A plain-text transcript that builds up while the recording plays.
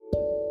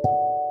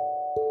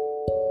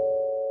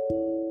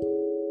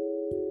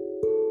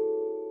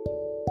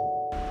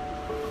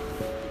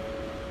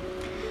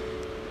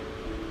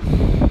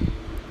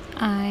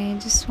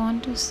just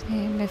want to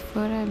say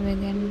before I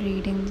begin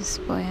reading this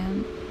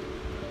poem,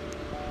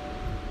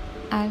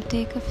 I'll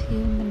take a few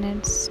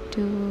minutes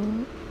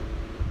to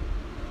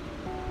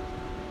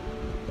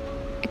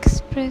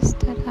express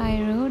that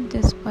I wrote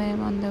this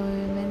poem on the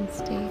Women's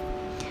Day,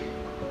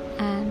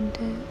 and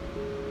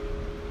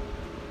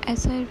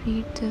as I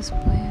read this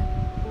poem,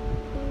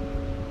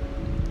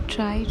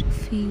 try to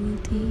feel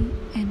the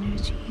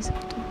energies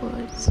of the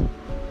words,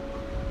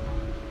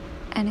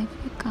 and if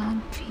you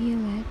can't feel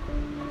it,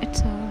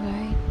 it's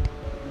alright.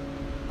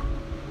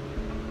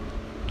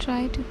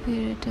 Try to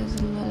hear it as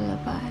a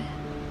lullaby.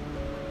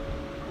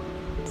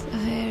 So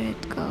here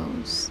it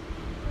goes.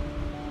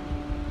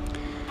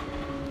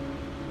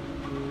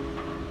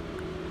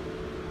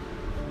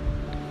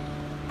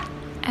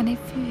 And if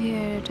you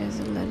hear it as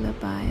a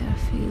lullaby or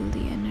feel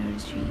the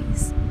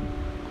energies,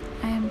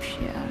 I am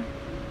sure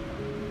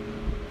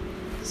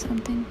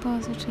something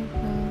positive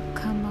will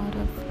come out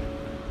of it.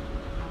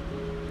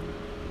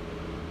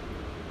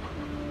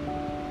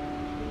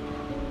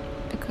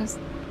 Because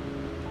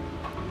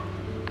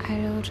I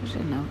wrote it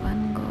in a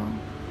one go.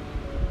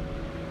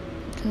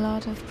 A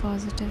lot of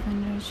positive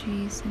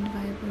energies and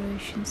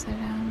vibrations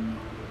around me.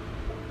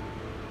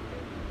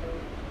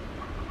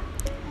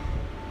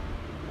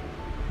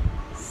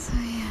 So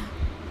yeah,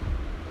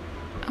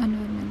 on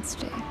Women's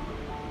Day,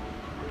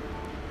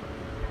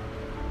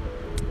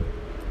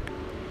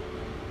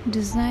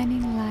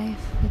 designing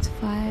life with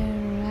fire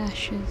or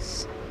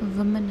ashes,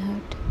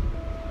 womanhood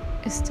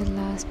is the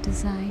last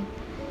design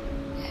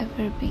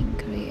ever being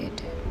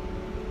created.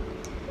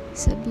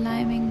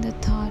 Subliming the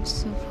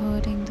thoughts of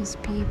hurting those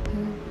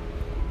people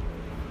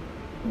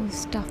who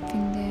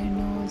stuffing their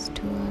nose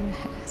to our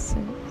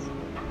asses.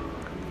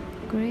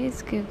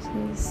 Grace gives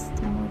us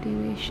the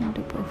motivation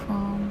to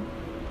perform.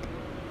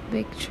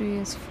 Victory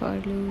is for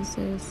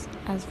losers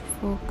as we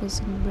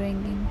focus on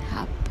bringing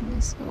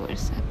happiness over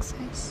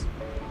success.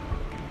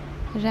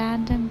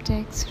 Random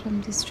texts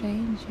from the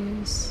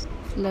strangers,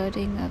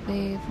 floating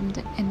away from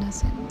the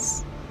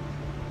innocence.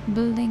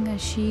 Building a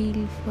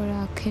shield for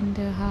our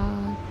kinder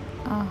heart.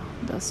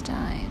 Those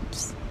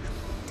times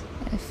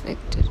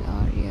affected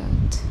our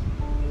youth.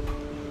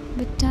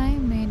 But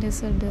time made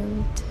us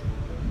adult,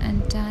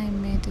 and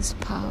time made us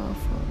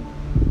powerful.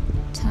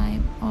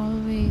 Time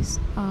always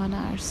on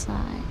our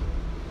side.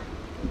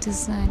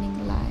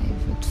 Designing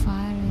life with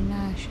fire and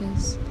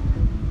ashes.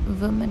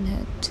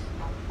 Womanhood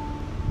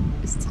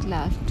is the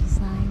last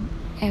design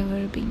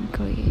ever being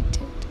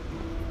created.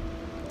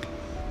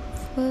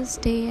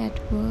 First day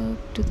at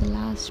work to the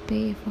last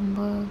pay from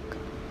work.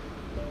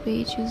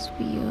 Wages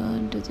we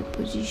earn to the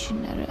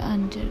position are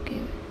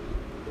undergiven.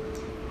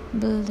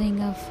 Building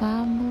a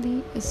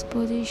family is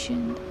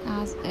positioned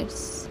as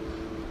it's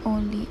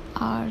only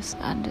ours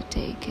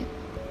undertaken.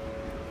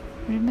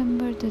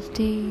 Remember the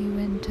day you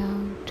went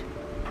out,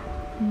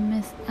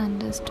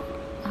 misunderstood,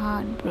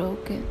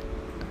 heartbroken,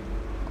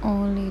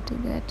 only to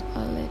get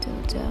a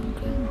little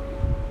drunken.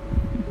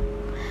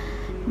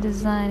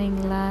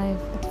 Designing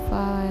life with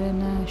fire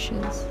and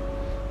ashes.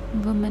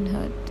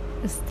 Womanhood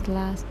is the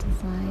last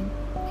design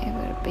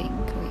ever being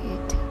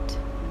created.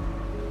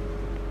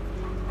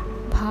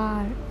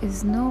 Power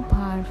is no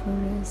power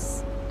for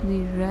us.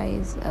 We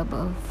rise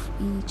above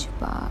each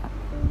bar.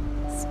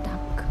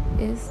 Stuck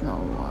is no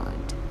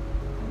word.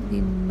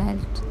 We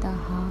melt the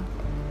heart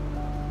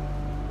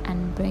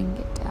and bring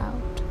it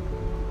out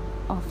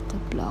of the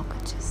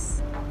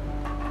blockages.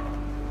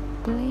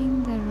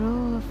 Playing the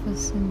role of a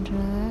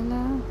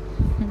Cinderella,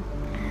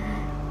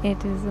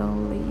 it is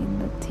only in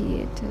the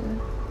theater.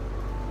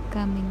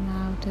 Coming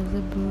out as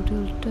a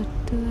brutal tut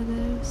to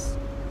others.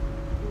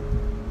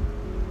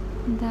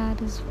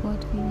 That is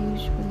what we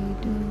usually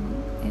do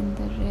in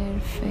the rare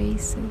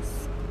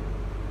phases.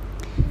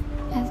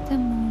 As the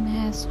moon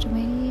has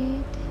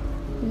 28,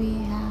 we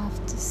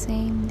have the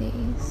same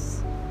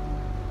days.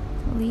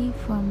 Leave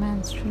for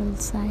menstrual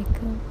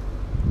cycle.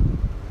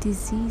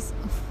 Disease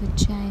of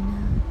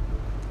vagina.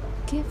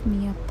 Give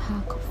me a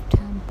pack of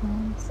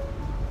tampons.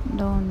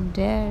 Don't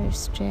dare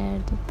stare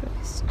the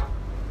breast.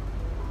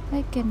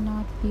 I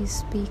cannot be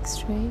speak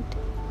straight.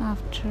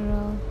 After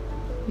all,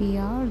 we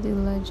are the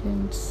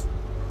legends.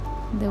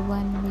 The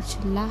one which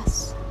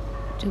lasts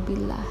to be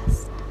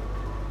last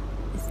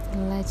is the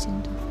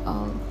legend of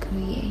all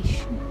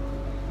creation.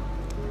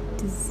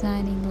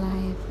 Designing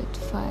life with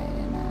fire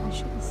and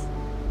ashes.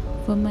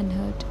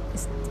 Womanhood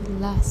is the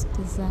last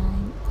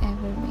design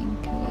ever being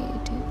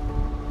created.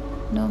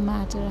 No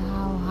matter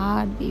how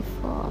hard we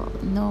fall,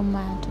 no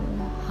matter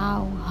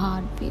how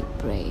hard we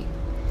break,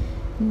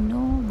 no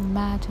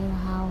matter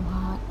how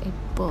hard it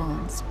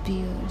burns,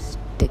 pierces,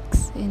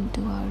 sticks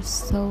into our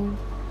soul,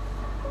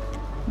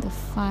 the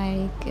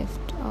fiery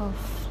gift of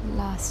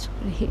last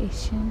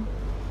creation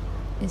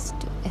is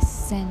to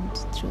ascend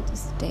through the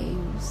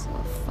stairs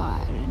of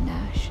fire and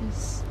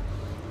ashes,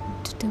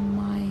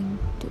 determined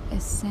to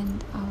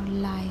ascend our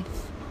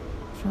life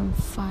from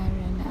fire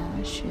and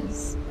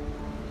ashes.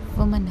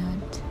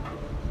 Womanhood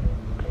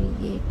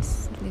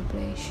creates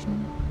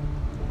liberation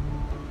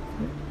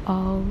for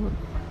all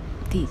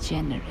the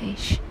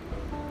generation.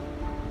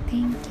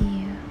 Thank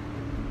you.